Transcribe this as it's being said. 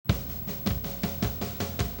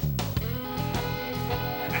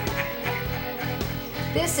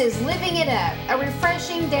This is Living It Up, a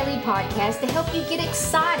refreshing daily podcast to help you get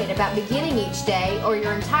excited about beginning each day or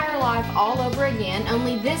your entire life all over again,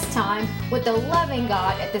 only this time with the loving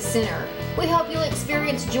God at the center. We hope you'll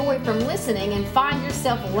experience joy from listening and find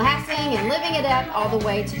yourself laughing and living it up all the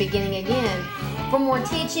way to beginning again. For more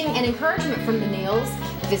teaching and encouragement from the Neals,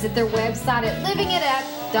 visit their website at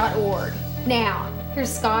livingitup.org. Now,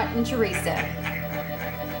 here's Scott and Teresa.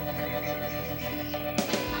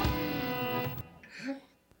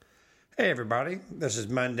 Hey everybody, this is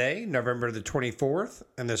Monday, November the 24th,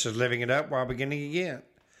 and this is Living It Up While Beginning Again.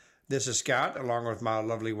 This is Scott, along with my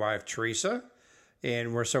lovely wife Teresa,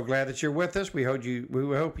 and we're so glad that you're with us. We hope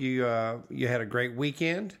you had a great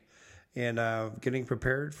weekend and getting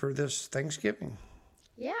prepared for this Thanksgiving.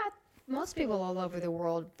 Yeah, most people all over the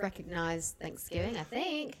world recognize Thanksgiving, I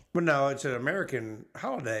think. Well, no, it's an American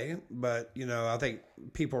holiday, but I think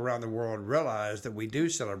people around the world realize that we do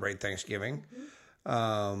celebrate Thanksgiving.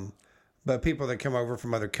 Mm-hmm. But people that come over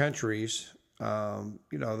from other countries,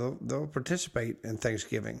 they'll participate in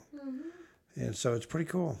Thanksgiving. Mm-hmm. And so it's pretty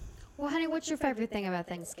cool. Well, honey, what's your favorite thing about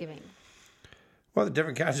Thanksgiving? Well, the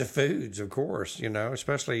different kinds of foods, of course,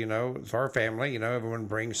 especially, for our family, everyone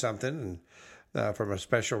brings something and from a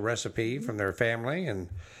special recipe from their family and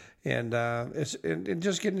it's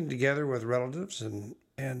just getting together with relatives and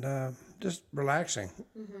just relaxing,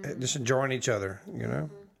 just enjoying each other,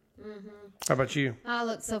 Mm-hmm. How about you? I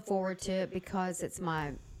look so forward to it because it's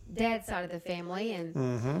my dad's side of the family,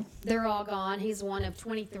 and they're all gone. He's one of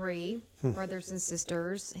 23 brothers and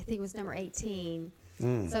sisters. I think he was number 18.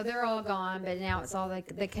 So they're all gone, but now it's all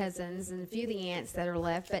the cousins and a few of the aunts that are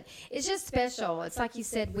left. But it's just special. It's like you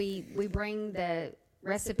said, we bring the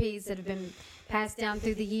recipes that have been passed down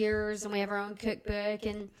through the years, and we have our own cookbook.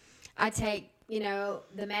 And I take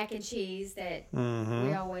the mac and cheese that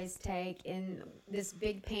we always take in this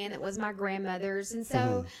big pan that was my grandmother's. And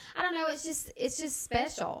so, I don't know, it's just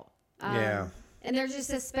special. Yeah. And there's just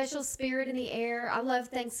a special spirit in the air. I love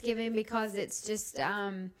Thanksgiving because it's just,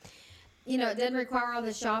 it doesn't require all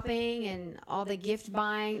the shopping and all the gift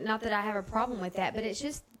buying. Not that I have a problem with that, but it's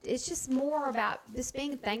just more about just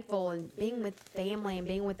being thankful and being with family and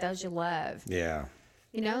being with those you love. Yeah.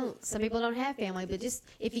 Some people don't have family, but just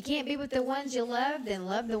if you can't be with the ones you love, then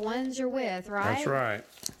love the ones you're with, right? That's right.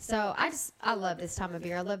 So I love this time of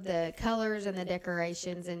year. I love the colors and the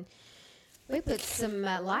decorations, and we put some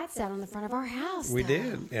lights out on the front of our house. We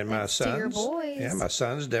did, and my sons, to your boys. Yeah, my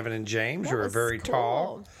sons, Devin and James, who are very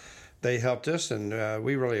tall. They helped us, and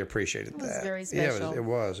we really appreciated that. It was very special. Yeah, it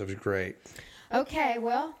was great. Okay,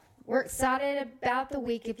 well, we're excited about the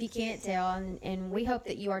week, if you can't tell, and we hope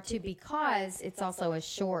that you are too, because it's also a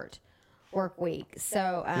short work week.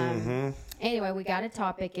 So, anyway, we got a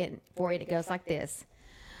topic for you that goes like this.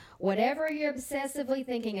 Whatever you're obsessively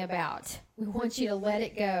thinking about, we want you to let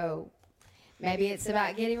it go. Maybe it's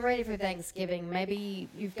about getting ready for Thanksgiving. Maybe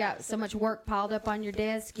you've got so much work piled up on your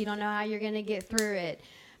desk, you don't know how you're going to get through it.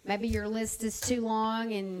 Maybe your list is too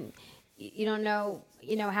long and you don't know,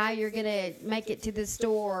 how you're going to make it to the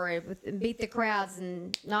store and beat the crowds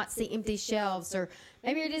and not see empty shelves. Or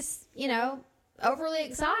maybe you're just, overly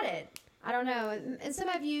excited. I don't know. And some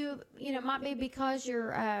of you, might be because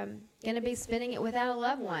you're going to be spending it without a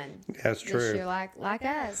loved one. That's true. This year, like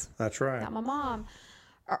us. That's right. Without my mom.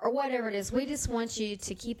 Or whatever it is. We just want you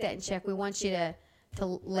to keep that in check. We want you to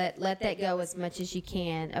let that go as much as you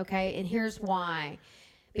can, okay? And here's why.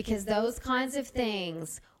 Because those kinds of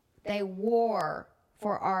things, they war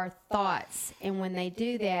for our thoughts. And when they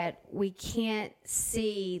do that, we can't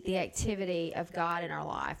see the activity of God in our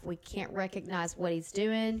life. We can't recognize what he's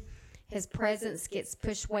doing. His presence gets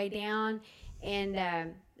pushed way down. And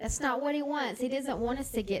that's not what he wants. He doesn't want us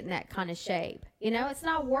to get in that kind of shape. It's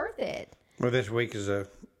not worth it. Well, this week is a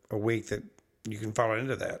week that you can fall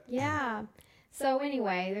into that. Yeah. So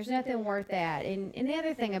anyway, there's nothing worth that. And the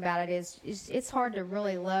other thing about it is it's hard to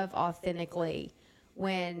really love authentically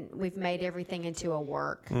when we've made everything into a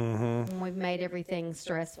work. When we've made everything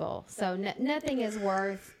stressful. So nothing is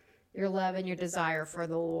worth your love and your desire for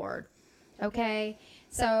the Lord. Okay?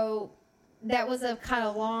 So that was a kind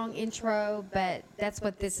of long intro, but that's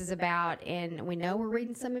what this is about. And we know we're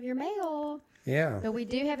reading some of your mail. Yeah. But we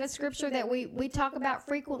do have a scripture that we talk about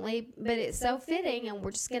frequently, but it's so fitting, and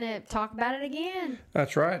we're just going to talk about it again.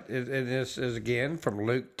 That's right. And this is again from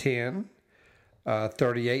Luke 10,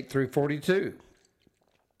 38 through 42.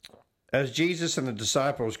 As Jesus and the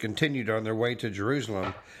disciples continued on their way to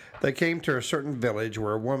Jerusalem, they came to a certain village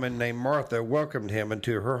where a woman named Martha welcomed him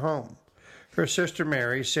into her home. Her sister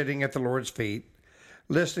Mary sitting at the Lord's feet,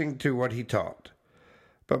 listening to what he taught.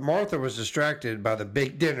 But Martha was distracted by the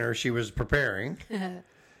big dinner she was preparing.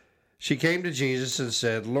 She came to Jesus and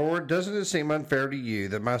said, Lord, doesn't it seem unfair to you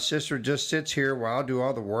that my sister just sits here while I do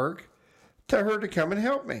all the work? Tell her to come and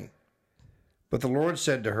help me. But the Lord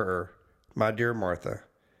said to her, My dear Martha,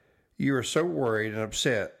 you are so worried and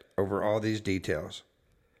upset over all these details.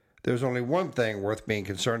 There's only one thing worth being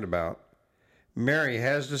concerned about. Mary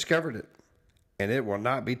has discovered it, and it will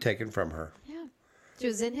not be taken from her. Yeah. She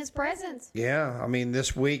was in his presence. Yeah, I mean,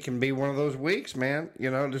 this week can be one of those weeks, man. You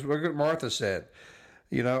know, just look at what Martha said.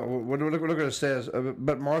 You know, look what it says.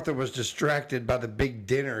 But Martha was distracted by the big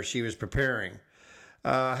dinner she was preparing.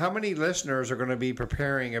 How many listeners are going to be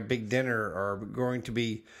preparing a big dinner or going to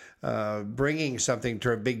be bringing something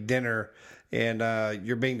to a big dinner, and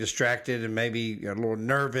you're being distracted and maybe a little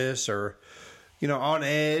nervous or, on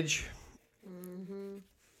edge? Mm-hmm.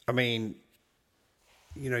 I mean,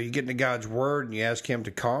 you get into God's word and you ask him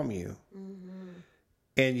to calm you. Mm-hmm.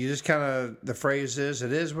 And you just the phrase is,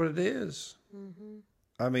 it is what it is. Mm-hmm.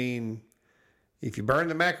 I mean, if you burn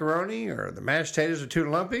the macaroni or the mashed potatoes are too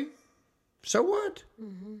lumpy, so what?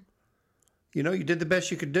 Mm-hmm. You did the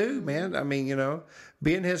best you could do, man. I mean,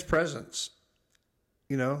 be in his presence.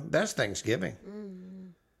 That's Thanksgiving. Mm-hmm.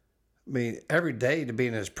 I mean, every day to be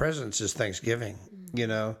in his presence is Thanksgiving,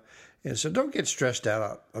 And so don't get stressed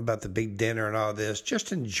out about the big dinner and all this.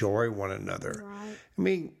 Just enjoy one another. Right. I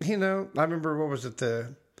mean, I remember, what was it,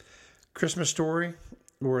 the Christmas Story,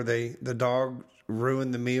 where the dog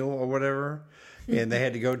ruined the meal or whatever, and they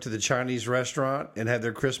had to go to the Chinese restaurant and have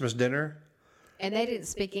their Christmas dinner. And they didn't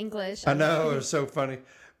speak English. I know, it was so funny.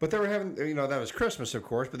 But they were having, that was Christmas, of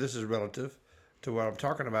course, but this is relative to what I'm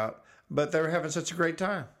talking about. But they were having such a great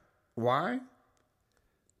time. Why?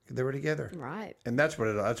 They were together. Right. And that's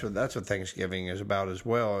what Thanksgiving is about as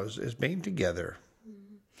well, is being together.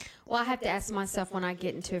 Well, I have to ask myself, when I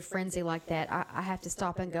get into a frenzy like that, I have to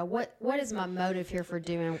stop and go, what is my motive here for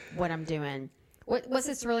doing what I'm doing? What's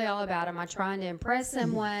this really all about? Am I trying to impress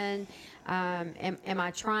someone? Am I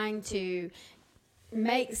trying to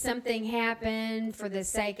make something happen for the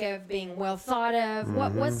sake of being well thought of?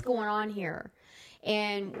 Mm-hmm. What's going on here?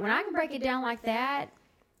 And when I can break it down like that,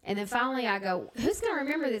 and then finally I go, who's going to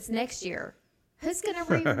remember this next year? Who's going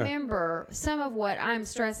to remember some of what I'm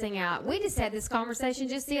stressing out? We just had this conversation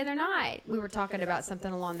just the other night. We were talking about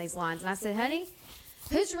something along these lines. And I said, honey,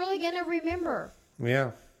 who's really going to remember?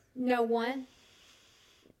 Yeah. No one.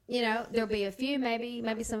 There'll be a few,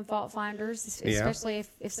 maybe some fault finders, especially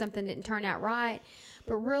if something didn't turn out right.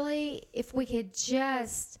 But really, if we could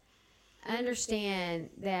just understand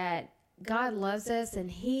that God loves us,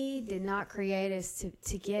 and he did not create us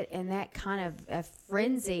to get in that kind of a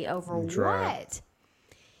frenzy over That's what. Right.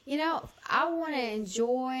 I want to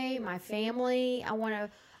enjoy my family. I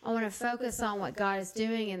want to focus on what God is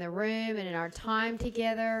doing in the room and in our time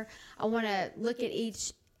together. I want to look at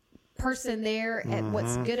each person there at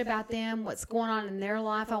what's good about them, what's going on in their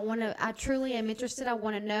life. I truly am interested. I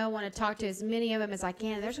want to know, I want to talk to as many of them as I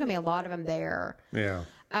can. There's going to be a lot of them there. Yeah.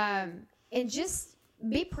 And just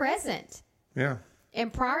be present. Yeah.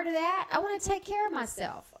 And prior to that, I want to take care of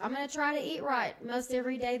myself. I'm going to try to eat right most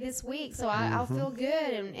every day this week, so I'll feel good,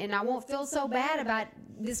 and I won't feel so bad about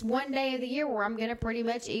this one day of the year where I'm going to pretty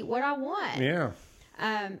much eat what I want. Yeah.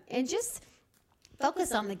 And just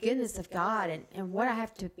focus on the goodness of God and what I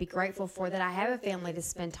have to be grateful for, that I have a family to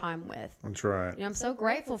spend time with. That's right. I'm so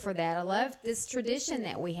grateful for that. I love this tradition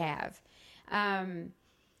that we have.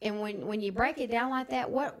 And when you break it down like that,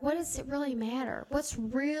 what does it really matter? What's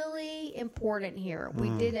really important here? We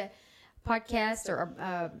did a podcast,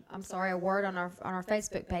 or a word on our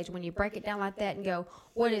Facebook page. When you break it down like that and go,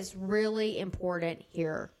 what is really important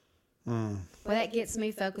here? Well, that gets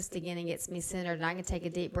me focused again and gets me centered, and I can take a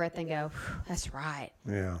deep breath and go, that's right.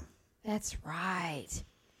 Yeah. That's right.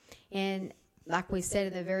 And like we said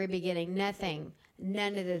in the very beginning,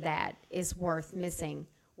 none of that is worth missing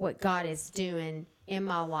what God is doing in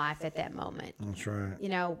my life at that moment. That's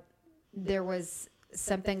right. There was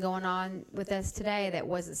something going on with us today that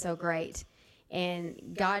wasn't so great.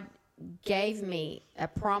 And God gave me a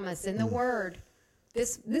promise in the Word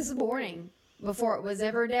this morning before it was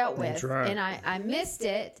ever dealt with. That's right. And I missed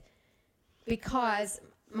it because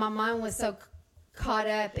my mind was so caught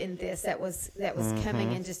up in this that was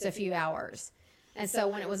coming in just a few hours. And so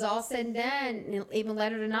when it was all said and done, even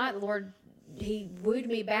later tonight, the Lord, he wooed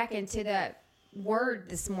me back into that Word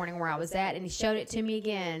this morning where I was at, and he showed it to me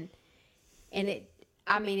again. And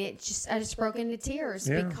I just broke into tears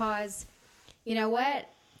because, you know what?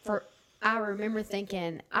 I remember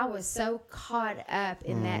thinking I was so caught up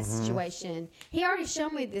in that situation. He already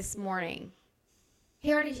showed me this morning.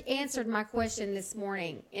 He already answered my question this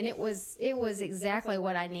morning, and it was exactly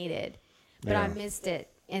what I needed. But I missed it.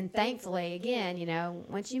 And thankfully, again,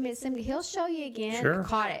 once you miss him, he'll show you again. Sure. I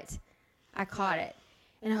caught it.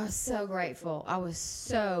 And I was so grateful.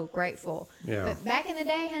 Yeah. But back in the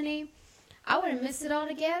day, honey, I would have missed it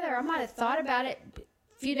altogether. I might have thought about it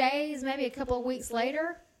a few days, maybe a couple of weeks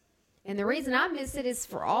later. And the reason I miss it is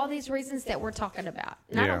for all these reasons that we're talking about.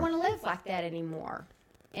 And I don't want to live like that anymore.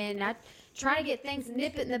 And I try to get things,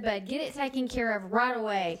 nip it in the bud, get it taken care of right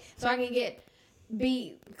away so I can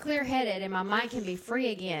be clear-headed and my mind can be free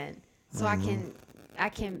again. So I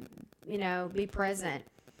can be present.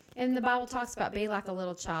 And the Bible talks about be like a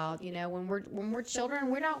little child. When we're children,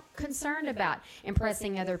 we're not concerned about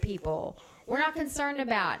impressing other people. We're not concerned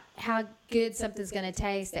about how good something's going to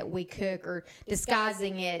taste that we cook or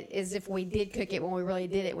disguising it as if we did cook it when we really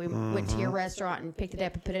did it. We went to your restaurant and picked it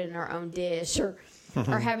up and put it in our own dish, or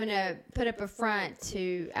having to put up a front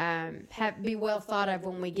to be well thought of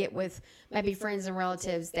when we get with maybe friends and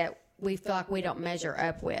relatives that we feel like we don't measure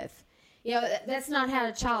up with. That's not how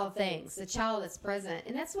a child thinks. A child that's present.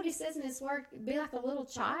 And that's what he says in his word, be like a little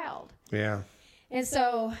child. Yeah. And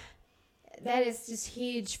so that is just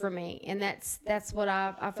huge for me. And that's what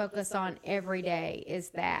I focus on every day is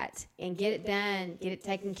that. And get it done, get it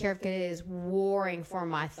taken care of, because it is warring for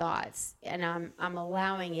my thoughts. And I'm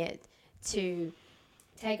allowing it to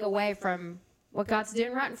take away from what God's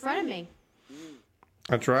doing right in front of me.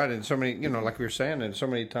 That's right. And so many, like we were saying, and so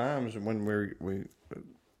many times when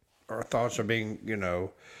our thoughts are being,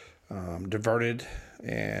 diverted,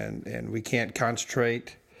 and we can't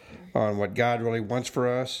concentrate on what God really wants for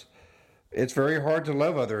us. It's very hard to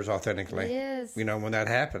love others authentically. It is. When that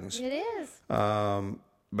happens. It is.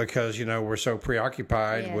 Because, we're so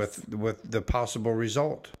preoccupied with the possible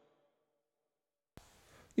result.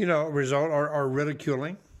 Result or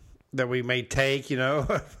ridiculing that we may take,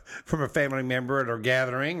 from a family member at our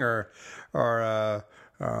gathering, or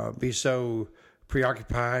be so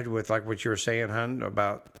preoccupied with, like what you were saying, hon,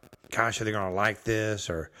 about, gosh, are they going to like this,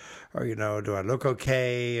 or do I look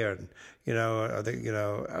okay, and are they,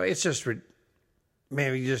 it's just,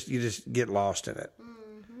 man, you just get lost in it.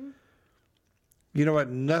 Mm-hmm. You know what?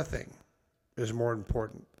 Nothing is more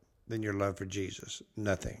important than your love for Jesus.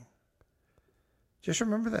 Nothing. Just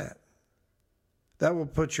remember that. That will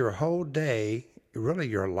put your whole day, really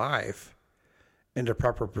your life, into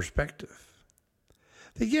proper perspective.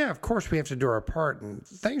 Yeah, of course we have to do our part, and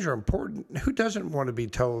things are important. Who doesn't want to be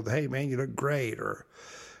told, hey, man, you look great, or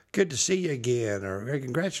good to see you again, or hey,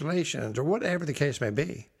 congratulations, or whatever the case may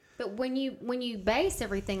be. But when you base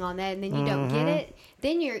everything on that and then you don't get it,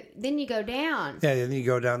 then you go down. Yeah, then you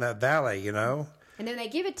go down that valley, And then they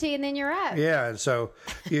give it to you, and then you're up. Yeah, and so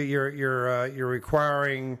you're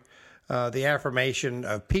requiring the affirmation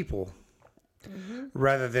of people. Mm-hmm.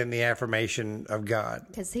 Rather than the affirmation of God.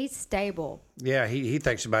 Because he's stable. Yeah, he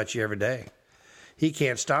thinks about you every day. He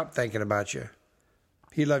can't stop thinking about you.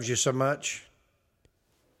 He loves you so much.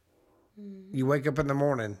 You wake up in the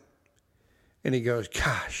morning and he goes,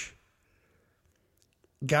 gosh,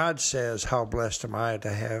 God says, how blessed am I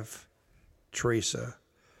to have Teresa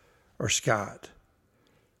or Scott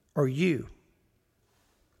or you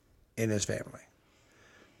in his family.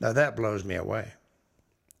 Now that blows me away.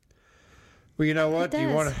 Well, you know what? Do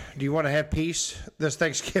you want to have peace this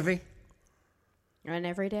Thanksgiving? And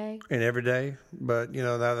every day. And every day. But,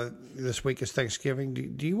 now that this week is Thanksgiving,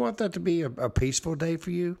 do you want that to be a peaceful day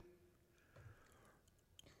for you?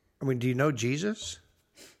 I mean, do you know Jesus?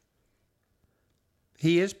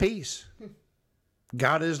 He is peace.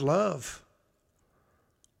 God is love.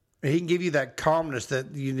 He can give you that calmness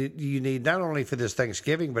that you need not only for this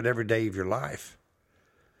Thanksgiving, but every day of your life.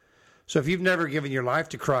 So if you've never given your life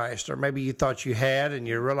to Christ, or maybe you thought you had and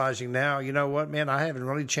you're realizing now, you know what, man, I haven't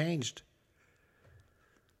really changed.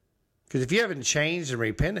 Because if you haven't changed and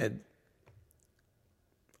repented,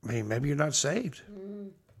 I mean, maybe you're not saved. Mm.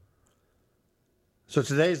 So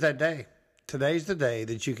today's that day. Today's the day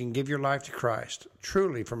that you can give your life to Christ,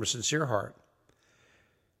 truly from a sincere heart,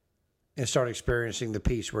 and start experiencing the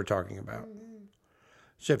peace we're talking about. Mm-hmm.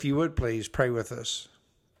 So if you would please pray with us.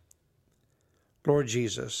 Lord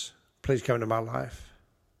Jesus, please come to my life.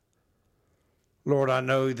 Lord, I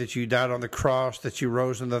know that you died on the cross, that you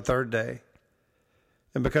rose on the third day.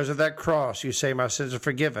 And because of that cross, you say my sins are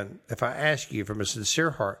forgiven if I ask you from a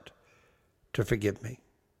sincere heart to forgive me.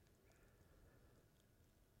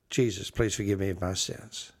 Jesus, please forgive me of my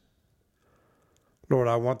sins. Lord,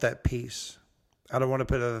 I want that peace. I don't want to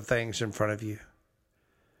put other things in front of you.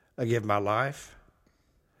 I give my life,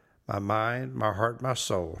 my mind, my heart, my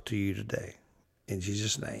soul to you today. In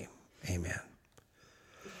Jesus' name, amen.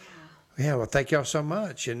 Yeah, well, thank y'all so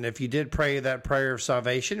much. And if you did pray that prayer of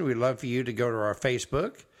salvation, we'd love for you to go to our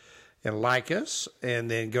Facebook and like us, and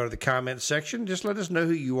then go to the comment section. Just let us know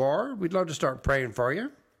who you are. We'd love to start praying for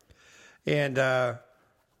you. And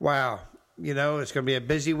wow, it's going to be a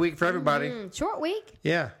busy week for everybody. Short week.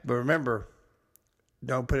 Yeah, but remember,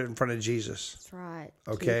 don't put it in front of Jesus. That's right.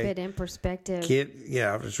 Okay. Keep it in perspective.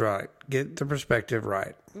 That's right. Get the perspective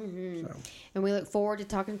right. Mm-hmm. So. And we look forward to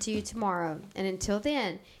talking to you tomorrow. And until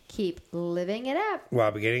then, keep living it up while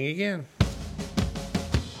beginning again.